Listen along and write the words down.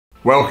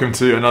Welcome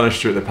to another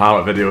Stuart the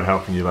Pilot video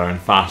helping you learn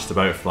fast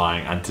about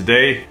flying, and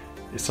today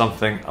is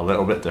something a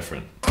little bit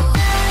different.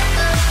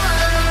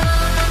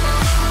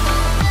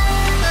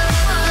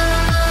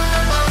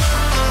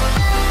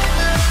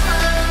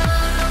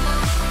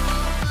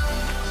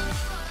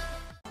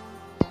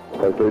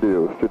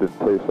 Radio, student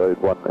Tayside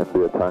 1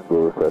 India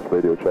Tango, request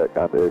radio check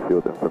and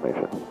airfield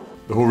information.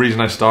 The whole reason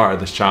I started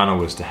this channel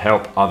was to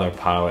help other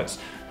pilots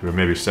who were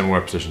maybe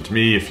similar position to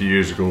me a few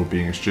years ago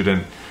being a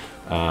student,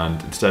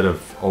 and instead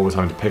of always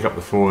having to pick up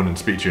the phone and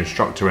speak to your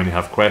instructor when you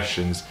have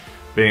questions,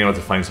 being able to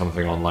find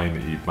something online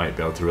that you might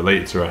be able to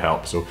relate to or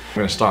help. So I'm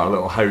going to start a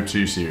little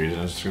how-to series,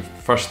 and the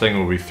first thing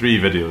will be 3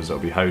 videos. It'll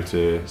be how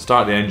to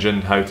start the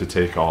engine, how to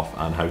take off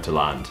and how to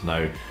land.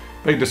 Now,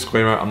 big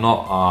disclaimer, I'm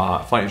not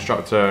a flight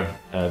instructor.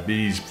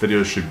 These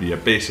videos should be a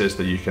basis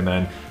that you can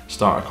then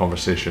start a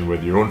conversation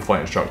with your own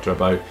flight instructor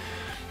about.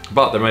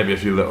 But there might be a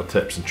few little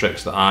tips and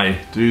tricks that I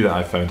do that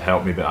I found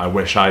help me that I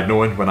wish I'd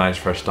known when I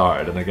first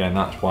started. And again,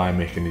 that's why I'm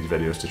making these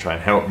videos, to try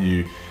and help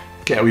you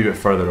get a wee bit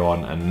further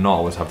on and not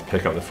always have to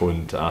pick up the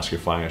phone to ask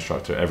your flying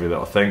instructor every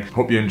little thing.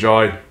 Hope you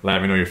enjoy.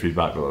 Let me know your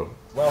feedback below.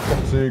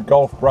 Welcome to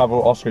Golf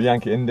Bravo Oscar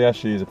Yankee India.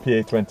 She's a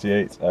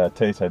PA28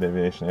 Tayside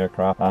Aviation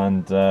aircraft,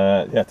 and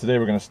yeah, today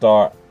we're going to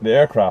start the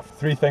aircraft.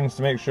 3 things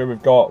to make sure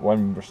we've got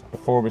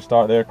before we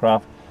start the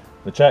aircraft.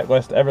 The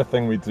checklist,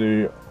 everything we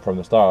do from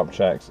the startup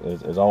checks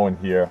is all in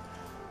here.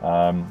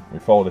 We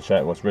follow the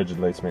checklist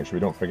rigidly to make sure we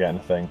don't forget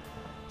anything.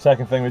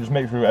 Second thing, we just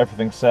make sure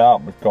everything's set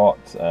up. We've got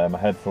my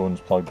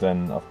headphones plugged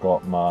in, I've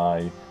got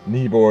my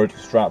knee board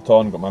strapped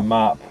on, got my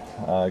map,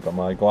 got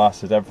my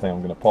glasses, everything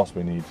I'm going to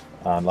possibly need.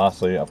 And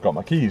lastly, I've got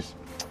my keys.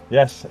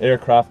 Yes,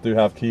 aircraft do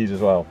have keys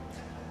as well.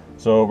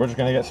 So we're just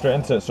going to get straight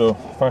into it. So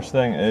first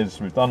thing is,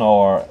 we've done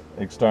all our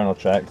external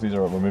checks.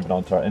 We're moving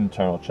on to our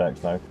internal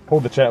checks now.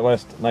 Hold the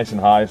checklist nice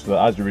and high so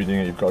that as you're reading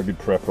it, you've got a good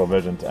peripheral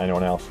vision to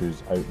anyone else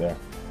who's out there.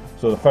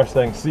 So the first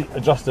thing, seat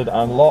adjusted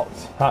and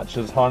locked,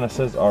 hatches,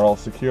 harnesses are all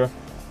secure,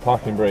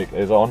 parking brake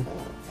is on,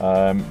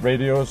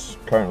 radios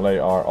currently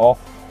are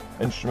off,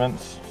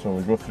 instruments, so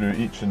we go through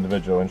each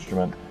individual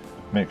instrument,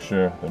 make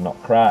sure they're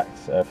not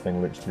cracked, everything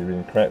looks to be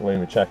reading correctly,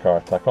 and we check our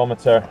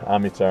tachometer,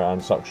 ammeter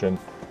and suction,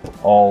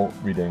 all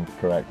reading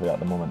correctly at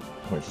the moment,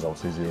 which is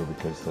obviously 0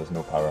 because there's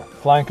no power.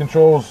 Flying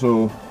controls,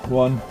 so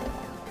 1,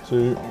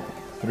 2,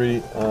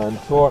 3 and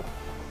 4,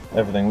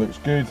 everything looks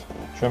good.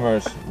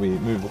 Trimmers, we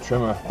move the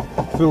trimmer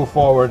full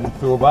forward and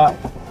full back.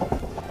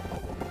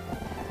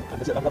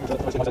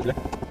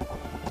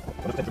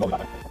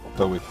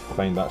 So we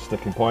find that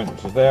sticking point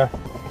which is there,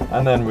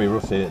 and then we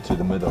rotate it to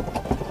the middle,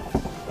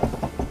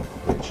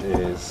 which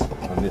is,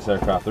 on this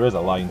aircraft there is a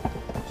line,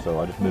 so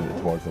I just move it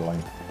towards the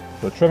line.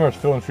 So trimmer's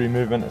full and free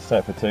movement is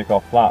set for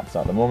takeoff. Flaps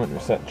at the moment we're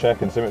set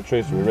checking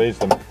symmetry, so we raise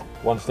them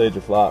 1 stage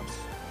of flaps,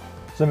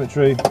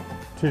 symmetry,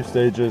 2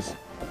 stages,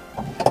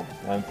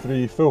 and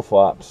 3 full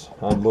flaps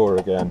and lower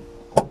again.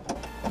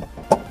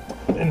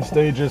 In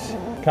stages,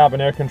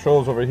 cabin air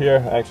controls over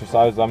here,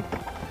 exercise them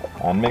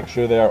and make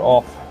sure they are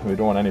off. We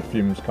don't want any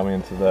fumes coming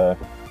into the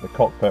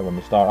cockpit when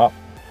we start up.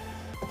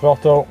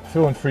 Throttle,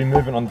 full and free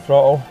movement on the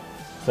throttle,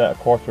 set a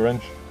 1/4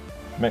 inch.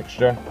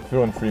 Mixture,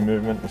 fuel and free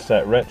movement is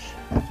set rich,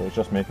 so it's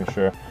just making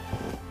sure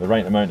the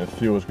right amount of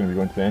fuel is going to be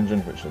going to the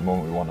engine, which at the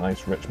moment we want a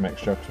nice rich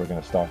mixture because we're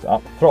going to start it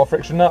up. Throttle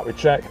friction nut we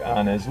check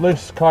and is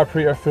loose. Carb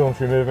preheater, fuel and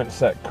free movement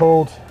set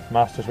cold.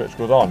 Master switch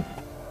goes on.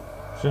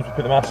 As soon as we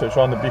put the master switch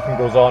on, the beacon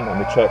goes on and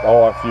we check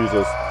all our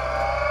fuses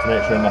to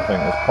make sure nothing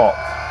is popped.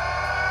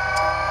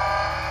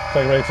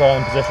 Second brake's all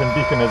in position,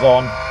 beacon is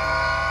on.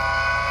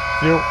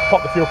 Fuel,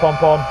 pop the fuel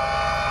pump on.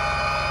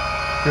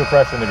 Fuel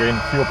pressure in the green,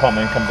 fuel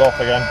pumping comes off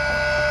again.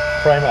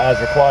 Prime it as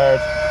required.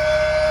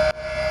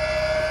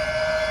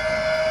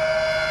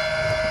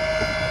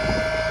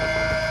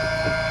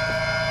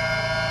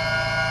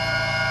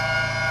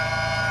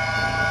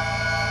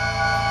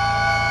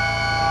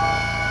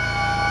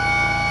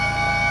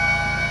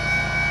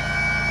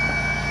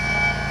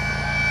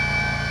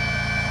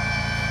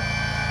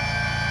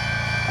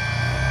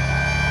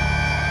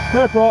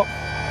 No prop.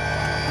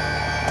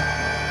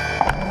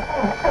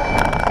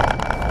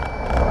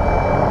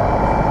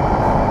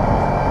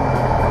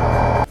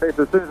 Okay,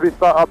 so as soon as we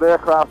start up the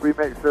aircraft, we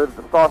make sure that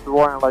the starter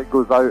warning light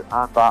goes out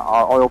and that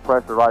our oil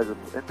pressure rises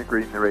in the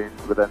green range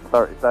within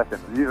 30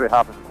 seconds. It usually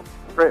happens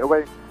straight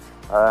away.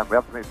 We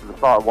have to make sure the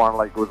starter warning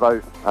light goes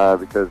out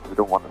because we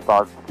don't want the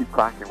stars to keep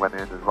cranking when the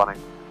engine is running,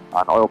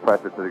 and oil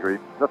pressure to the green,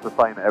 just a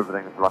sign that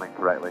everything is running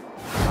correctly.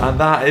 And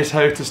that is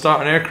how to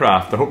start an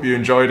aircraft. I hope you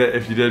enjoyed it.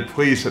 If you did,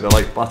 please hit the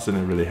like button,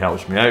 it really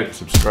helps me out.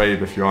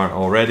 Subscribe if you aren't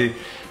already.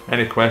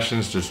 Any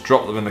questions, just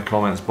drop them in the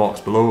comments box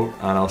below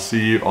and I'll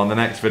see you on the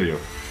next video.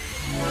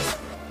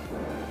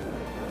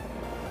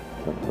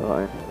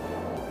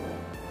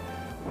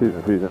 T's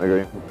and C's in the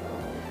green.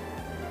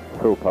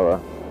 Full power.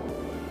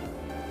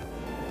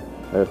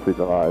 Airspeed's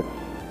alive.